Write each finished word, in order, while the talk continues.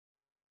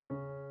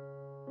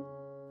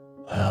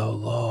How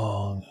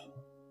long?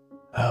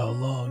 How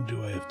long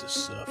do I have to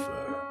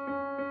suffer?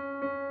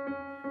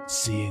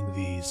 Seeing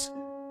these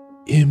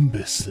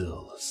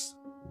imbeciles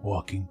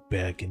walking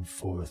back and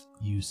forth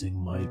using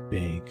my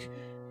bank,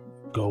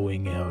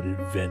 going out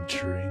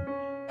adventuring.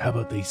 How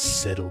about they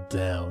settle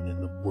down in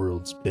the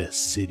world's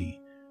best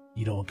city?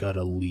 You don't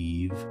gotta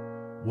leave.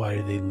 Why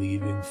are they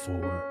leaving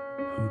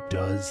for? Who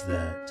does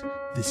that?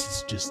 This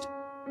is just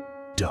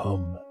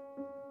dumb.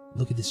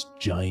 Look at this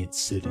giant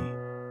city.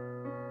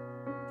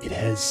 It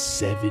has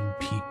 7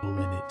 people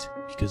in it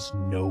because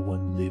no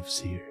one lives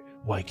here.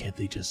 Why can't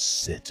they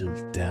just settle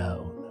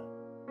down?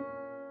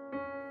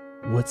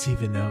 What's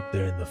even out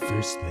there in the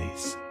first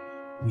place?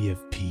 We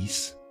have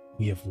peace.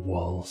 We have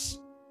walls.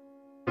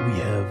 We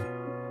have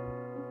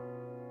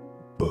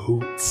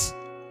boats.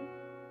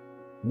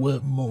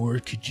 What more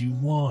could you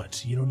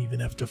want? You don't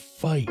even have to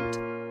fight.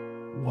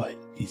 What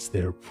is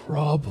their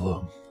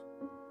problem?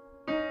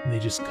 And they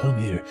just come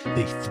here,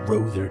 they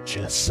throw their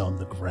chests on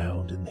the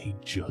ground, and they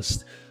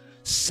just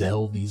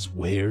sell these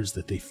wares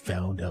that they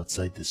found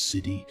outside the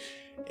city,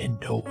 and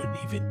no one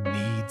even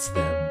needs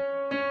them.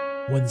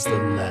 When's the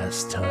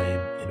last time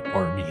an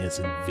army has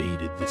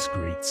invaded this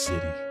great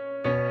city?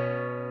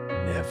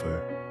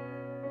 Never.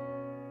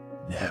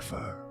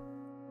 Never.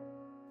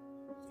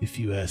 If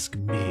you ask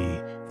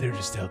me, they're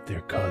just out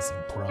there causing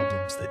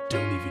problems that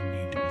don't even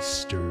need to be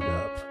stirred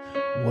up.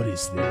 What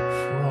is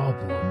their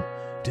problem?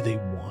 Do they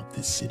want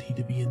this city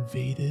to be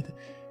invaded?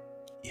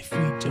 If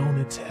we don't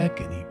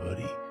attack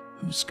anybody,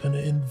 who's gonna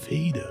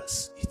invade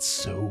us? It's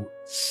so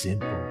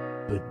simple,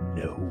 but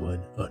no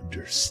one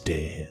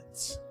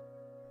understands.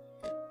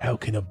 How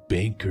can a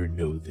banker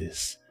know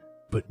this,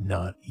 but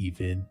not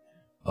even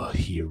a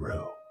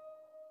hero?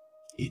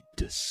 It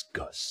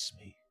disgusts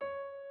me.